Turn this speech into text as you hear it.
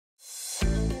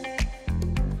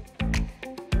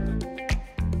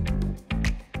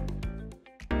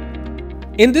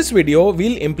In this video,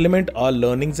 we'll implement our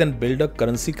learnings and build a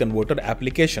currency converter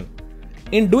application.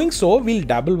 In doing so, we'll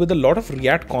dabble with a lot of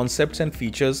React concepts and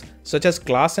features such as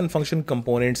class and function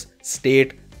components,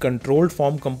 state, controlled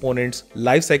form components,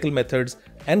 lifecycle methods,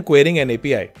 and querying an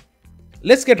API.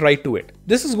 Let's get right to it.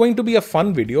 This is going to be a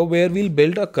fun video where we'll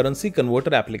build a currency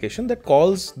converter application that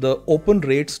calls the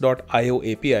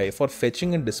openrates.io API for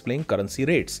fetching and displaying currency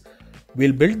rates.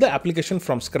 We'll build the application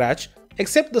from scratch,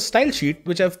 except the style sheet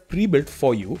which I've pre-built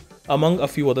for you, among a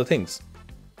few other things.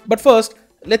 But first,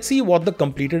 let's see what the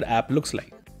completed app looks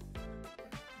like.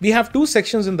 We have two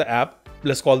sections in the app,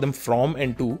 let's call them from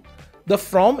and to. The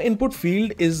from input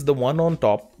field is the one on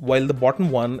top, while the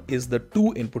bottom one is the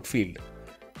to input field.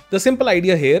 The simple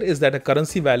idea here is that a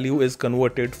currency value is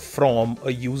converted from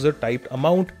a user typed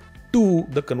amount to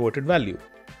the converted value.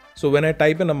 So when I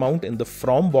type an amount in the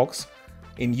from box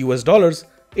in US dollars,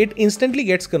 it instantly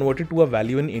gets converted to a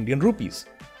value in Indian rupees.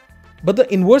 But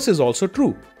the inverse is also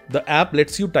true. The app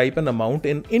lets you type an amount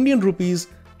in Indian rupees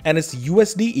and its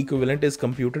USD equivalent is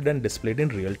computed and displayed in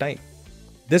real time.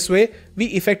 This way, we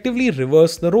effectively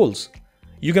reverse the roles.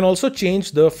 You can also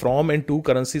change the from and to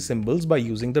currency symbols by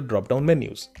using the drop-down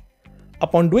menus.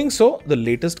 Upon doing so, the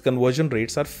latest conversion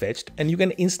rates are fetched and you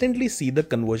can instantly see the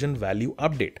conversion value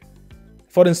update.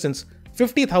 For instance,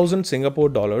 50,000 Singapore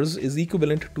dollars is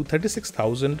equivalent to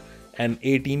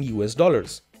 36,018 US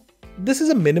dollars. This is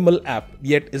a minimal app,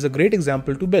 yet is a great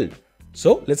example to build.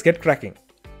 So let's get cracking.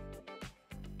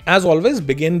 As always,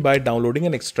 begin by downloading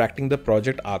and extracting the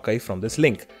project archive from this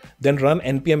link. Then run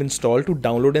npm install to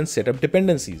download and set up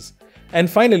dependencies. And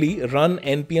finally, run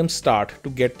npm start to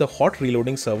get the hot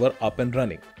reloading server up and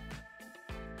running.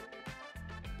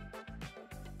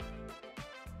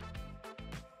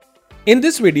 In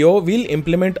this video, we'll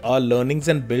implement our learnings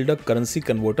and build a currency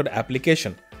converter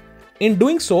application. In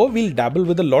doing so, we'll dabble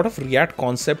with a lot of React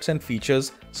concepts and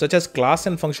features such as class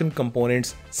and function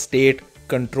components, state,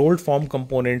 controlled form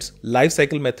components,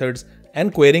 lifecycle methods,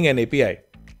 and querying an API.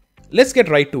 Let's get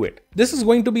right to it. This is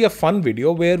going to be a fun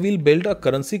video where we'll build a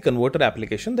currency converter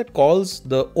application that calls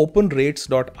the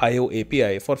openrates.io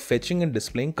API for fetching and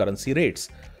displaying currency rates.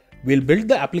 We'll build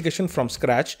the application from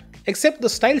scratch, except the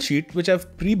style sheet which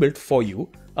I've pre-built for you,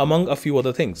 among a few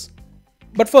other things.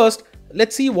 But first,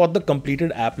 let's see what the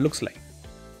completed app looks like.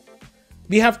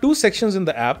 We have two sections in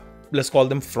the app, let's call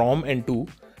them from and to.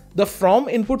 The from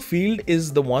input field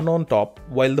is the one on top,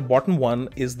 while the bottom one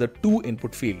is the to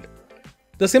input field.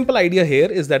 The simple idea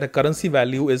here is that a currency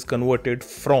value is converted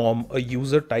from a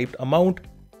user typed amount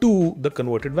to the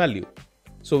converted value.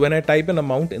 So when I type an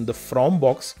amount in the from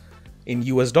box in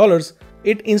US dollars,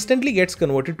 it instantly gets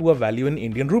converted to a value in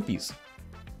Indian rupees.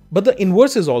 But the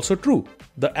inverse is also true.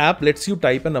 The app lets you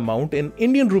type an amount in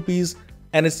Indian rupees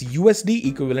and its USD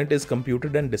equivalent is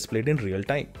computed and displayed in real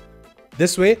time.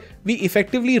 This way, we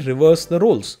effectively reverse the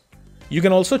roles. You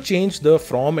can also change the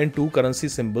from and to currency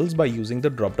symbols by using the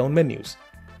drop-down menus.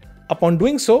 Upon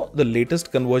doing so, the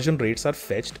latest conversion rates are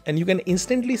fetched and you can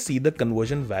instantly see the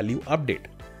conversion value update.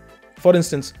 For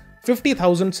instance,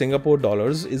 50,000 Singapore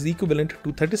dollars is equivalent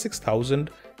to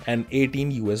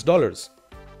 36,018 US dollars.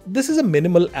 This is a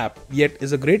minimal app, yet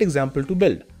is a great example to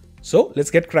build. So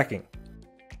let's get cracking.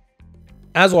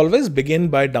 As always, begin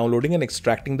by downloading and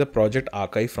extracting the project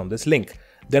archive from this link.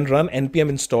 Then run npm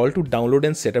install to download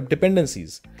and set up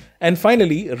dependencies. And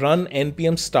finally, run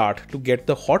npm start to get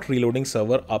the hot reloading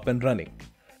server up and running.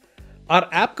 Our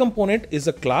app component is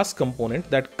a class component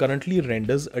that currently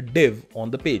renders a div on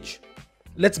the page.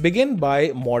 Let's begin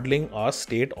by modeling our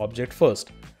state object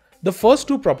first. The first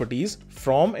two properties,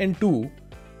 from and to,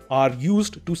 are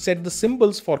used to set the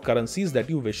symbols for currencies that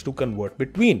you wish to convert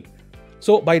between.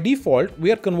 So by default,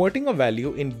 we are converting a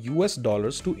value in US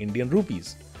dollars to Indian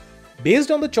rupees.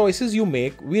 Based on the choices you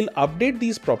make, we'll update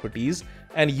these properties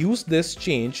and use this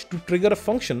change to trigger a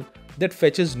function that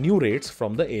fetches new rates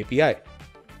from the API.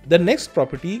 The next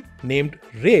property, named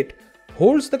rate,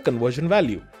 holds the conversion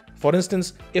value. For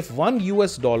instance, if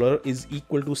 $1 is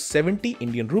equal to 70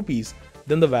 Indian rupees,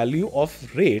 then the value of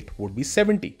rate would be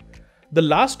 70. The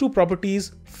last two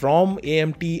properties, from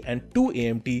AMT and to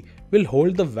AMT, will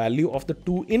hold the value of the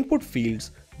two input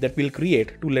fields that we'll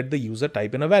create to let the user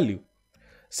type in a value.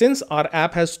 Since our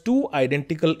app has two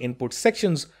identical input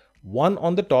sections, one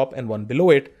on the top and one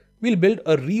below it, we'll build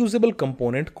a reusable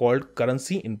component called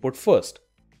currency input first.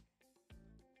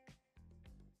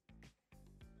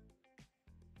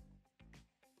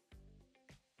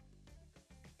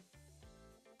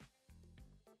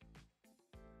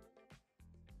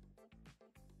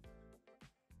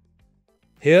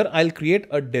 Here I'll create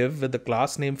a div with the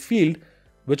class name field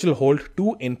which will hold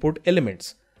two input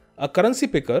elements, a currency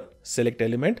picker, select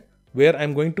element, where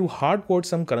I'm going to hard code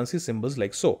some currency symbols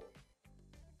like so.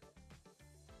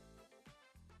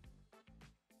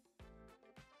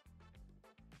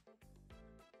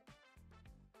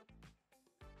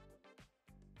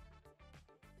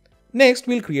 Next,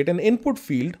 we'll create an input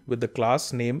field with the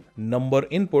class name number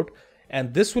input,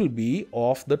 and this will be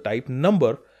of the type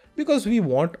number because we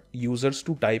want users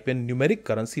to type in numeric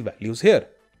currency values here.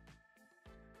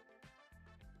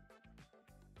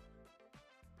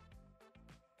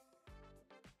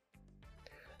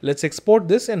 Let's export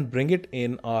this and bring it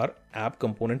in our app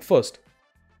component first.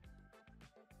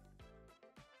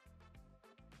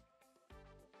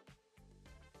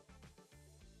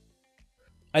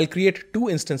 I'll create two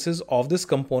instances of this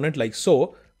component like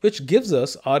so, which gives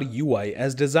us our UI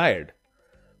as desired.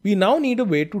 We now need a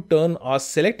way to turn our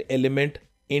select element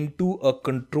into a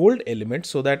controlled element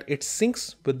so that it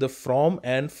syncs with the from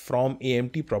and from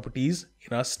AMT properties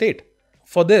in our state.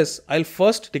 For this, I'll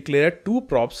first declare two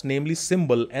props, namely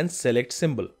symbol and select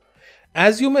symbol.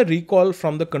 As you may recall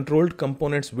from the controlled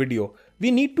components video,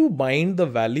 we need to bind the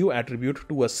value attribute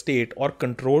to a state or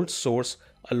controlled source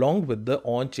along with the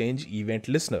onChange event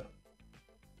listener.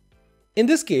 In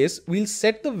this case, we'll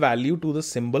set the value to the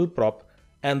symbol prop,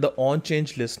 and the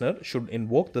onChange listener should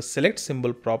invoke the select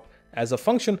symbol prop as a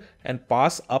function and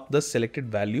pass up the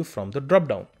selected value from the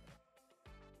dropdown.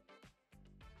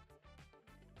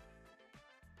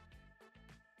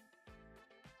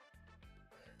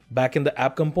 Back in the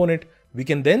app component, we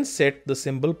can then set the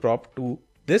symbol prop to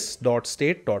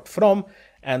this.state.from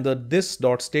and the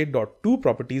this.state.to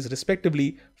properties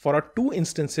respectively for our two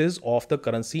instances of the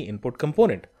currency input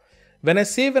component. When I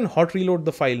save and hot reload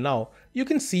the file now, you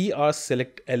can see our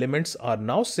select elements are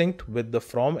now synced with the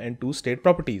from and to state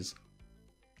properties.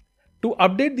 To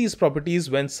update these properties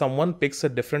when someone picks a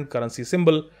different currency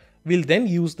symbol, we'll then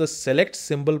use the select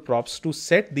symbol props to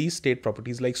set these state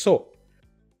properties like so.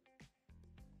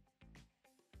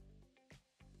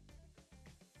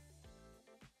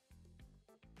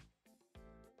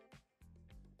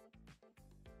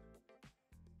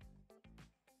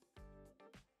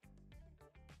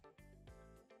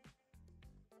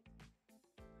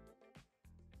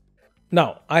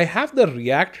 Now, I have the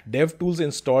React DevTools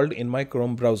installed in my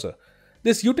Chrome browser.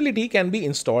 This utility can be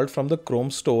installed from the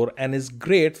Chrome store and is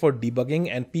great for debugging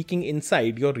and peeking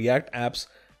inside your React apps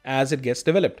as it gets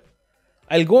developed.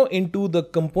 I'll go into the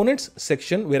components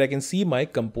section where I can see my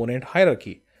component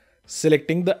hierarchy.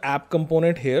 Selecting the app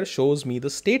component here shows me the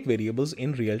state variables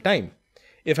in real time.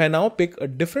 If I now pick a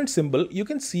different symbol, you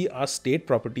can see our state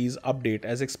properties update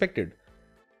as expected.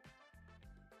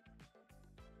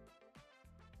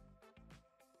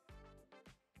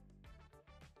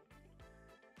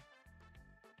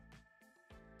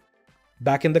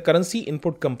 Back in the currency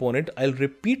input component, I'll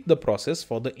repeat the process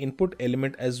for the input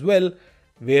element as well,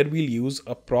 where we'll use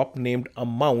a prop named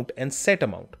amount and set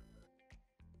amount.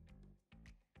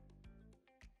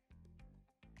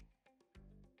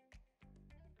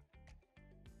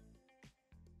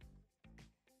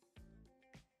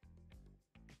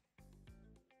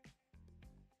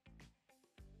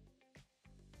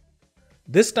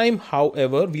 This time,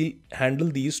 however, we'll handle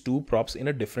these two props in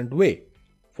a different way.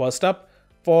 First up,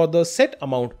 for the set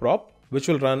amount prop, which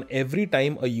will run every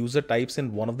time a user types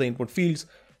in one of the input fields,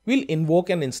 we'll invoke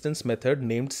an instance method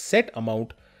named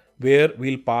setAmount, where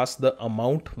we'll pass the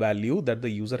amount value that the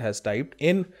user has typed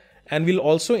in, and we'll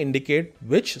also indicate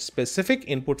which specific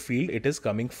input field it is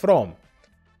coming from.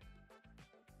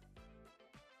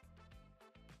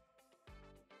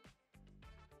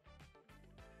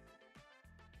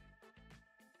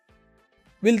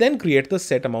 We'll then create the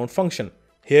setAmount function.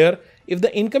 Here, if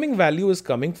the incoming value is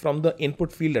coming from the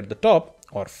input field at the top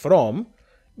or from,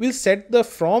 we'll set the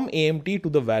from AMT to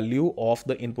the value of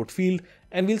the input field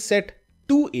and we'll set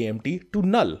to AMT to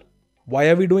null. Why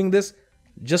are we doing this?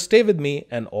 Just stay with me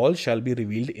and all shall be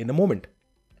revealed in a moment.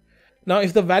 Now,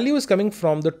 if the value is coming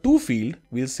from the to field,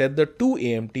 we'll set the to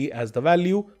AMT as the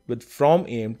value with from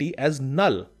AMT as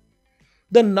null.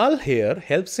 The null here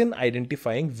helps in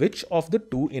identifying which of the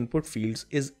two input fields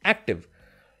is active.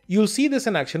 You'll see this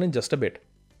in action in just a bit.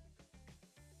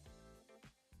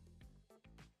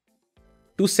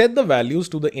 To set the values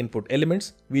to the input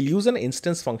elements, we'll use an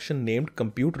instance function named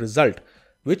computeResult,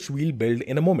 which we'll build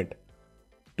in a moment.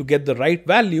 To get the right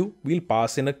value, we'll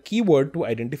pass in a keyword to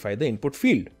identify the input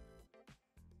field.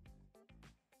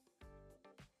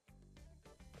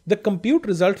 The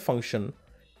computeResult function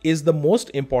is the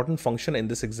most important function in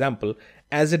this example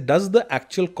as it does the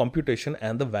actual computation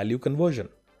and the value conversion.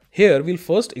 Here, we'll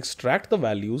first extract the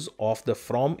values of the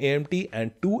from AMT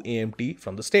and to AMT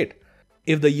from the state.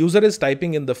 If the user is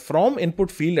typing in the from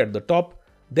input field at the top,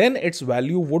 then its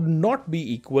value would not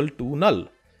be equal to null.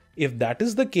 If that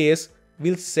is the case,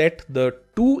 we'll set the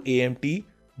toAMT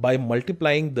by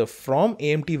multiplying the from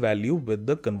AMT value with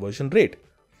the conversion rate.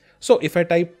 So if I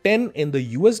type 10 in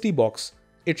the USD box,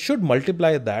 it should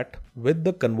multiply that with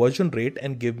the conversion rate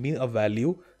and give me a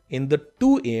value in the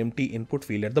toAMT input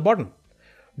field at the bottom.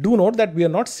 Do note that we are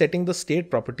not setting the state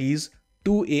properties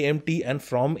toAMT and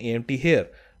from AMT here.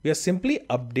 We are simply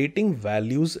updating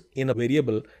values in a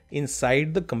variable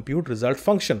inside the compute result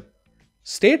function.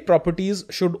 State properties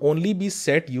should only be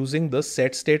set using the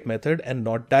setState method and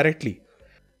not directly.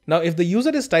 Now, if the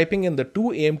user is typing in the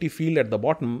toAMT field at the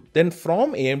bottom, then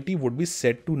from AMT would be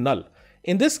set to null.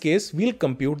 In this case, we'll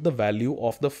compute the value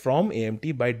of the from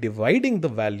AMT by dividing the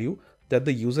value that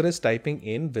the user is typing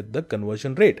in with the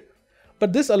conversion rate.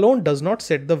 But this alone does not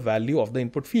set the value of the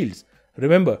input fields.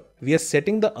 Remember, we are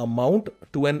setting the amount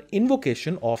to an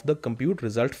invocation of the compute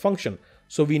result function.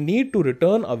 So we need to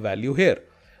return a value here.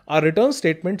 Our return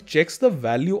statement checks the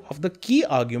value of the key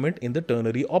argument in the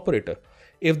ternary operator.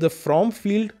 If the from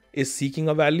field is seeking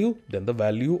a value, then the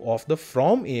value of the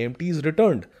from AMT is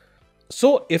returned.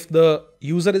 So if the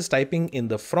user is typing in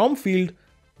the from field,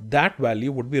 that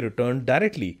value would be returned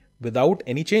directly without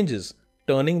any changes,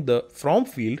 turning the from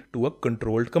field to a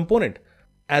controlled component.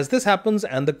 As this happens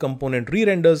and the component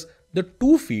re-renders, the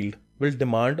to field will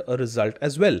demand a result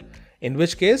as well, in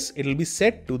which case it will be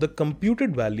set to the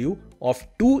computed value of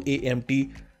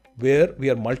toAMT, where we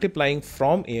are multiplying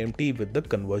from AMT with the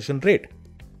conversion rate.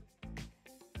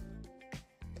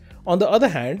 On the other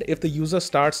hand, if the user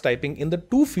starts typing in the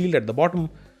to field at the bottom,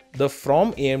 the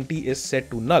from AMT is set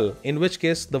to null, in which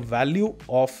case the value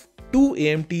of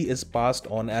toAMT is passed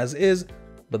on as is,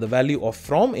 but the value of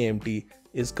from AMT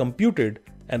is computed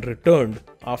and returned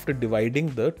after dividing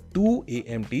the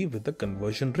toAMT with the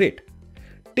conversion rate.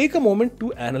 Take a moment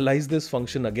to analyze this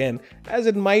function again, as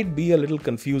it might be a little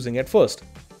confusing at first.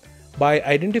 By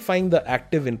identifying the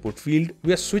active input field,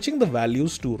 we are switching the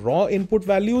values to raw input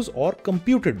values or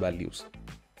computed values.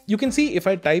 You can see if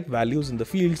I type values in the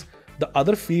fields, the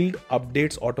other field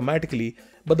updates automatically,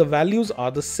 but the values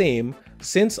are the same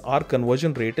since our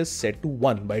conversion rate is set to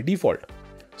 1 by default.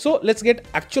 So let's get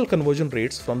actual conversion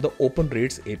rates from the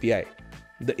OpenRates API.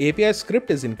 The API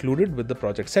script is included with the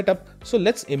project setup, so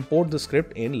let's import the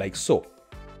script in like so.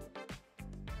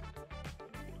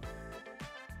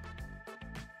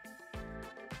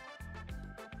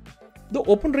 The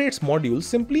OpenRates module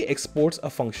simply exports a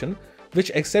function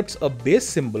which accepts a base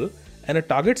symbol and a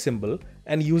target symbol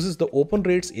and uses the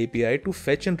OpenRates API to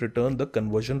fetch and return the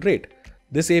conversion rate.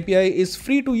 This API is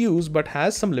free to use but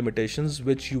has some limitations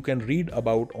which you can read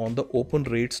about on the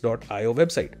openrates.io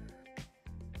website.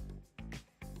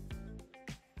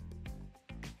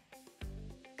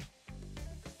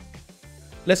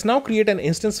 Let's now create an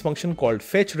instance function called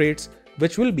fetchRates,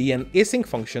 which will be an async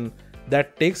function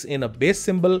that takes in a base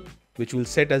symbol, which we'll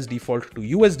set as default to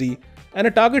USD, and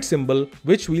a target symbol,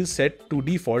 which we'll set to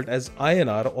default as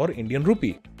INR or Indian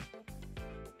rupee.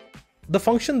 The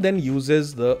function then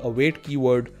uses the await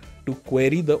keyword to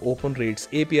query the OpenRates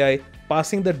API,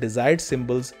 passing the desired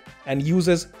symbols, and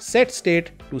uses setState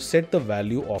to set the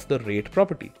value of the rate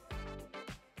property.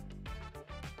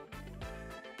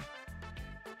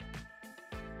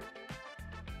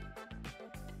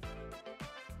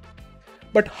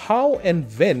 But how and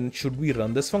when should we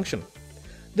run this function?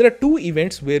 There are two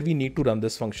events where we need to run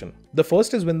this function. The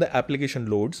first is when the application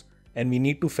loads and we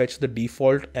need to fetch the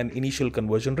default and initial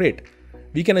conversion rate.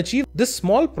 We can achieve this.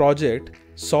 Small project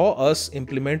saw us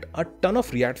implement a ton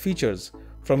of React features,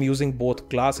 from using both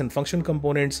class and function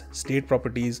components, state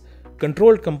properties,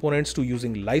 controlled components to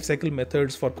using lifecycle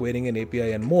methods for querying an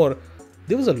API and more.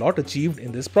 There was a lot achieved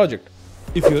in this project.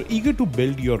 If you're eager to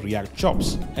build your React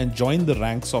chops and join the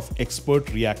ranks of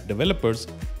expert React developers,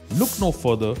 look no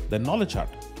further than KnowledgeHut.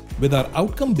 With our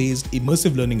outcome-based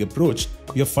immersive learning approach,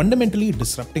 we are fundamentally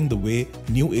disrupting the way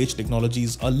new age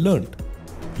technologies are learned.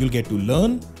 You'll get to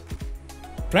learn,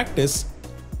 practice,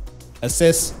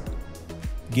 assess,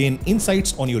 gain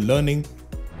insights on your learning,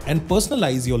 and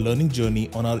personalize your learning journey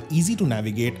on our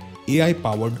easy-to-navigate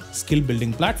AI-powered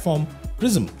skill-building platform,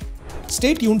 Prism.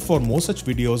 Stay tuned for more such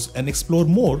videos and explore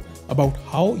more about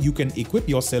how you can equip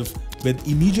yourself with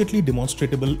immediately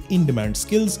demonstratable in-demand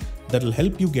skills that will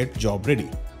help you get job ready.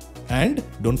 And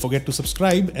don't forget to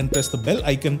subscribe and press the bell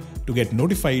icon to get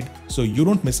notified so you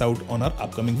don't miss out on our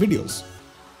upcoming videos.